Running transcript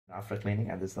after cleaning,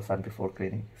 and this is the front before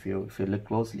cleaning. If you look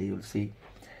closely, you'll see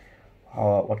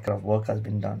what kind of work has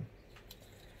been done.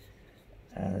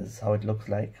 And this is how it looks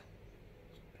like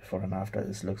before and after.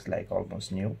 This looks like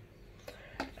almost new.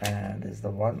 And this is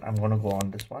the one. I'm gonna go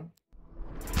on this one.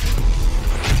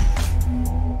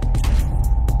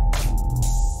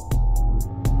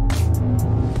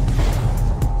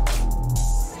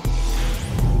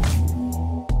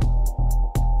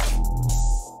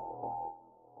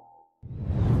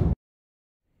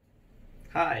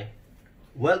 Hi,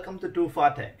 welcome to Too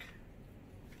Far Tech.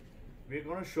 We're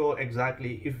going to show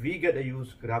exactly if we get a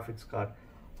used graphics card,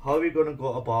 how we're going to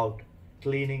go about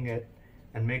cleaning it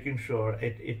and making sure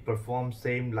it performs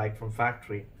same like from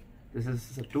factory. This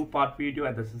is a two-part video,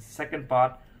 and this is the second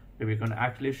part where we're going to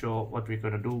actually show what we're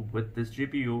going to do with this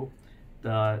GPU,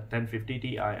 the 1050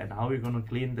 Ti, and how we're going to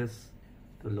clean this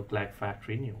to look like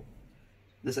factory new.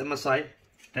 This MSI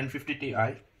 1050 Ti,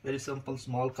 very simple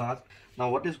small card. Now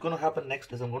what is going to happen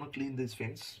next is I'm going to clean these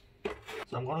fins.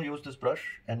 So I'm going to use this brush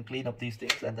and clean up these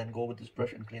things, and then go with this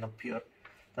brush and clean up here.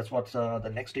 That's what the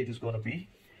next stage is going to be.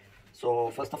 So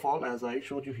first of all, as I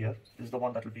showed you here, this is the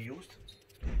one that will be used.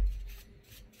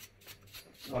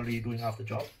 It's already doing half the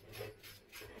job.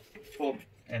 Oh,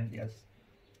 and yes,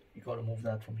 you got to move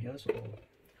that from here so it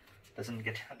doesn't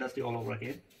get dusty all over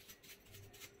again.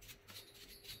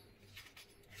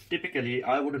 Typically,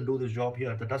 I wouldn't do this job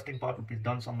here. The dusting part would be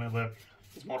done somewhere where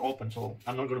it's more open, so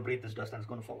I'm not going to breathe this dust and it's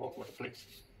going to fall all over the place.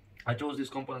 I chose these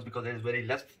components because there is very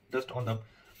less dust on them,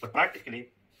 but practically,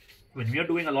 when we are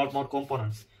doing a lot more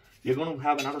components, we're going to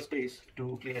have another space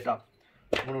to clean it up.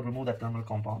 I'm going to remove that thermal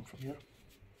compound from here.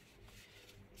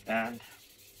 And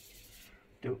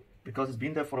because it's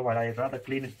been there for a while, I'd rather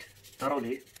clean it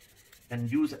thoroughly and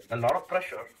use a lot of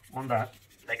pressure on that,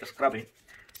 like a scrubbing,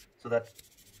 so that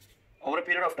over a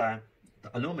period of time, the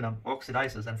aluminum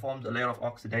oxidizes and forms a layer of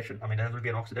oxidation. I mean, there will be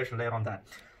an oxidation layer on that.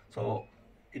 So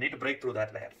you need to break through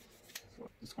that layer. So I'm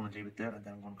just going to leave it there, and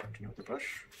then I'm going to continue with the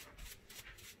brush.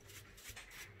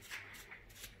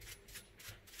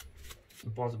 It's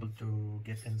impossible to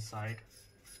get inside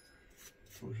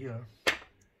through here. I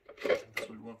think this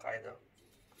will work either.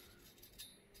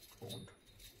 Won't.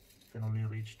 Can only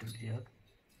reach till here.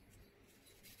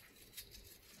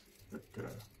 But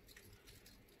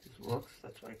this works,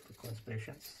 that's why it requires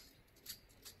patience.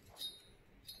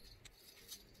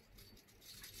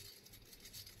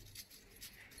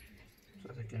 So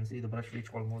as you can see, the brush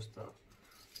reached almost the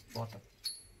bottom.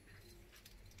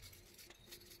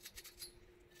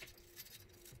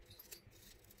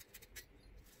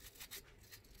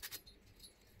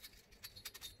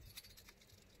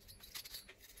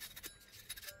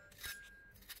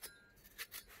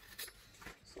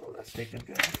 So that's taken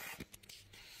care of.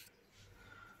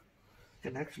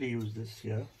 Can actually use this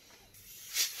here.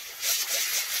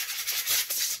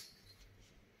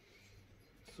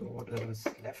 So whatever is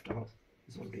left out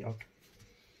is already out.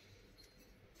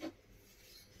 I'm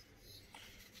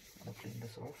gonna clean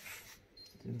this off.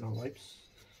 Clean the wipes.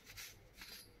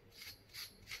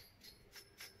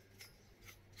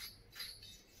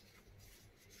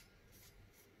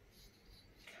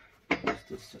 Use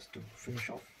this just to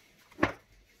finish off.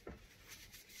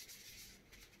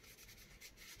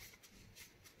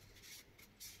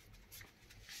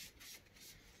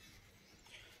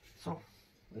 So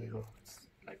there you go, it's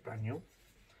like brand new,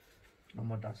 no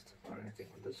more dust or anything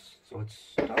on this, so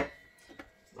it's done.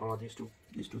 Now these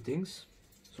two things,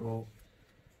 so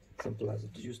simple as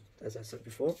it used, as I said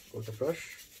before. Go with the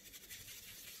brush.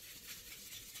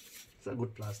 It's a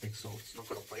good plastic, so it's not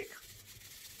gonna break.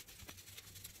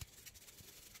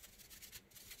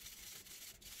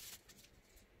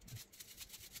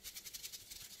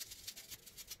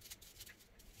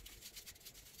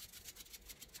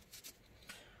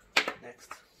 Next,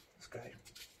 this guy.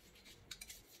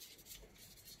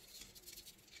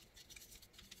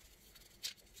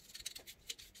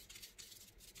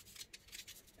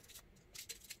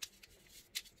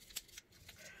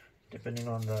 Depending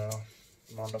on the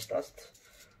amount of dust,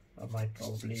 I might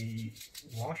probably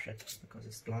wash it, because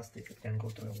it's plastic, it can go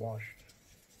through a wash,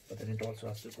 but then it also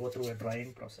has to go through a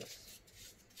drying process.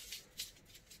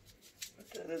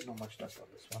 But there's not much dust on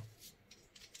this one.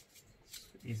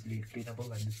 Easily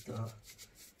cleanable, and it's the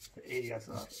areas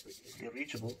are easily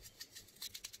reachable.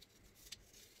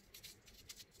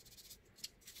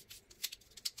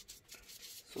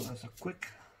 So that's a quick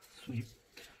sweep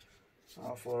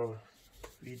for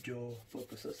video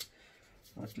purposes,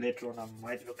 but later on I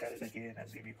might look at it again and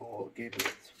maybe go again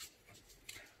with,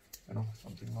 you know,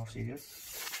 something more serious.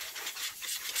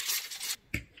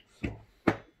 So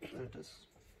there it is.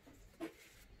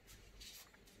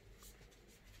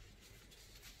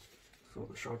 So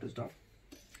the shroud is done,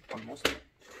 almost.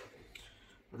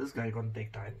 But this guy gonna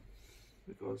take time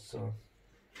because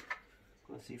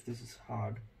let's see if this is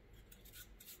hard.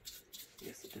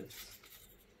 Yes, it is.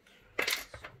 So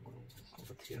I'm gonna go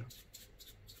with here.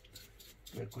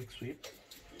 Do a quick sweep.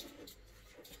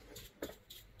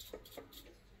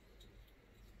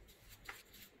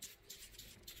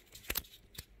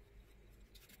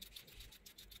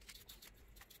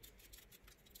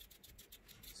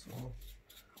 So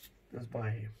just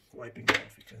by wiping it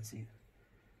off, you can see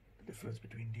the difference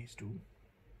between these two.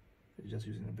 It's just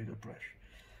using a bigger brush.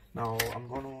 Now I'm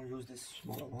going to use this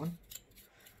smaller one,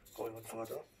 go even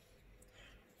further.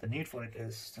 The need for it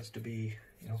is just to be,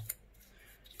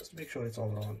 just to make sure it's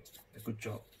all around a good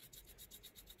job.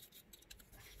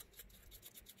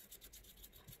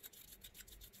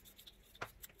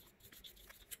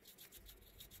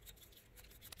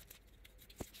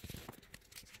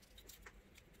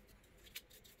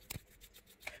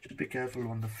 Just be careful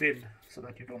on the fin so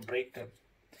that you don't break them.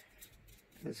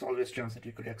 There's always a chance that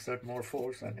you could exert more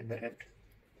force and in the end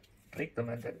break them,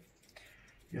 and then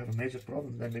you have a major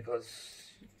problem then,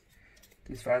 because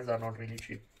these fans are not really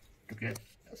cheap to get,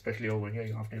 especially over here.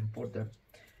 You have to import them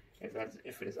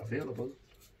if it is available,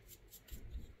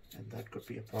 and that could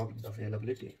be a problem, the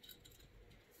availability.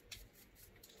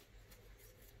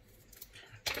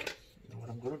 Now what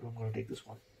I'm going to do, I'm going to take this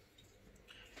one,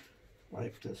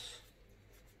 wipe this.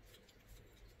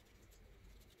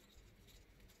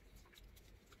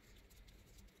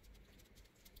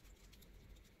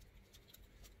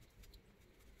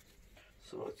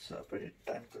 So it's pretty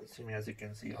time consuming, as you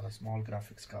can see on a small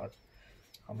graphics card,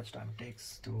 how much time it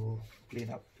takes to clean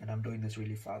up. And I'm doing this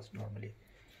really fast. Normally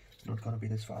it's not going to be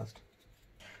this fast,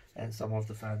 and some of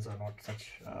the fans are not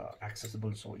such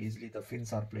accessible so easily. The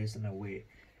fins are placed in a way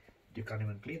you can't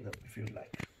even clean them if you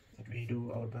like, but we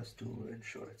do our best to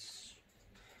ensure it's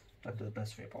done to the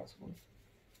best way possible.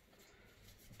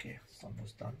 Okay, it's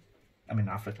almost done. I mean,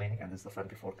 after cleaning, and this is the front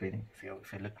before cleaning. If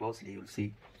you look closely, you'll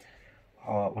see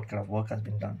what kind of work has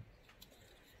been done.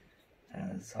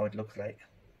 And this is how it looks like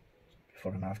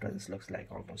before and after. This looks like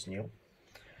almost new.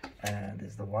 And this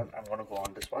is the one. I'm going to go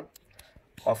on this one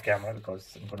off camera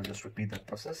because I'm going to just repeat that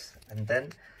process, and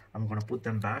then I'm going to put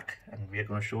them back and we are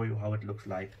going to show you how it looks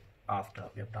like after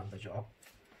we have done the job.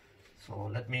 So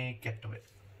let me get to it.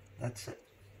 That's it.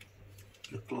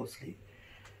 Look closely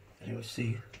and you will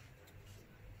see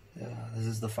this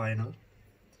is the final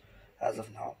as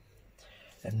of now.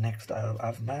 And next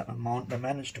I've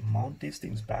managed to mount these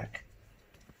things back,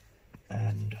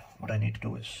 and what I need to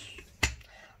do is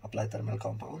apply thermal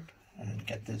compound and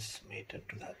get this mated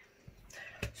to that.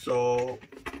 So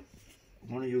I'm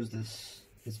going to use this.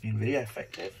 It's been very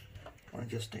effective. I'm going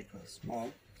to just take a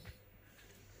small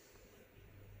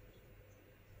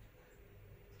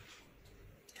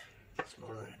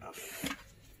smaller enough.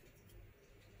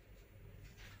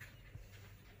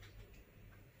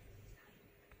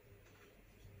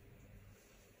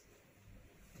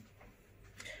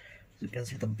 You can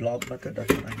see the blob method,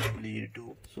 that's what I normally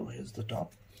do. So here's the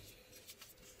top.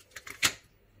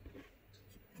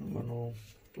 I'm going to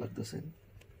plug this in.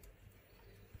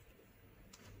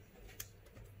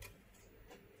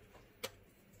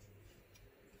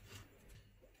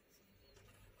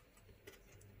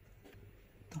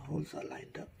 The holes are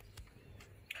lined up.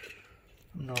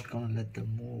 I'm not going to let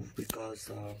them move because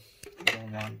I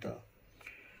don't want the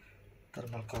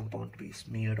thermal compound to be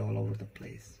smeared all over the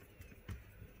place.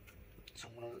 So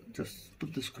I'm going to just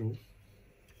put the screw.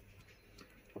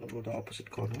 I'm going to go to the opposite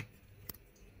corner.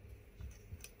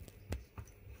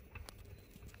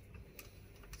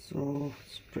 So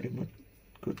it's pretty much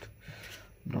good.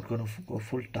 I'm not going to go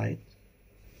full tight.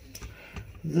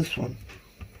 This one,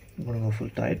 I'm going to go full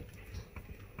tight.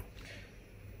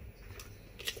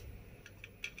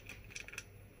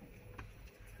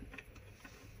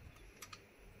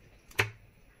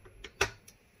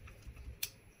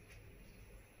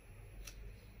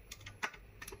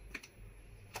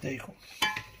 There you go.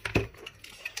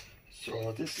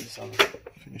 So this is our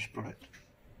finished product.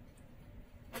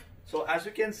 So as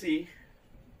you can see,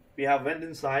 we have went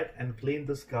inside and cleaned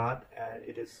this card, and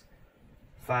it is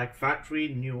factory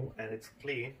new and it's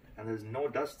clean and there's no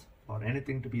dust or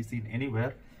anything to be seen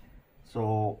anywhere.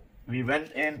 So we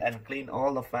went in and cleaned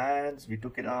all the fans, we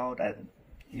took it out, and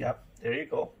yep, there you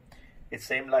go. It's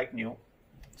same like new.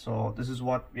 So this is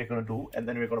what we're going to do, and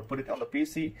then we're going to put it on the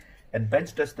PC and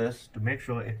bench test this to make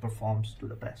sure it performs to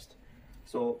the best.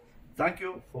 So thank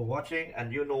you for watching,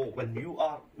 and when you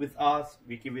are with us,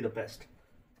 we give you the best.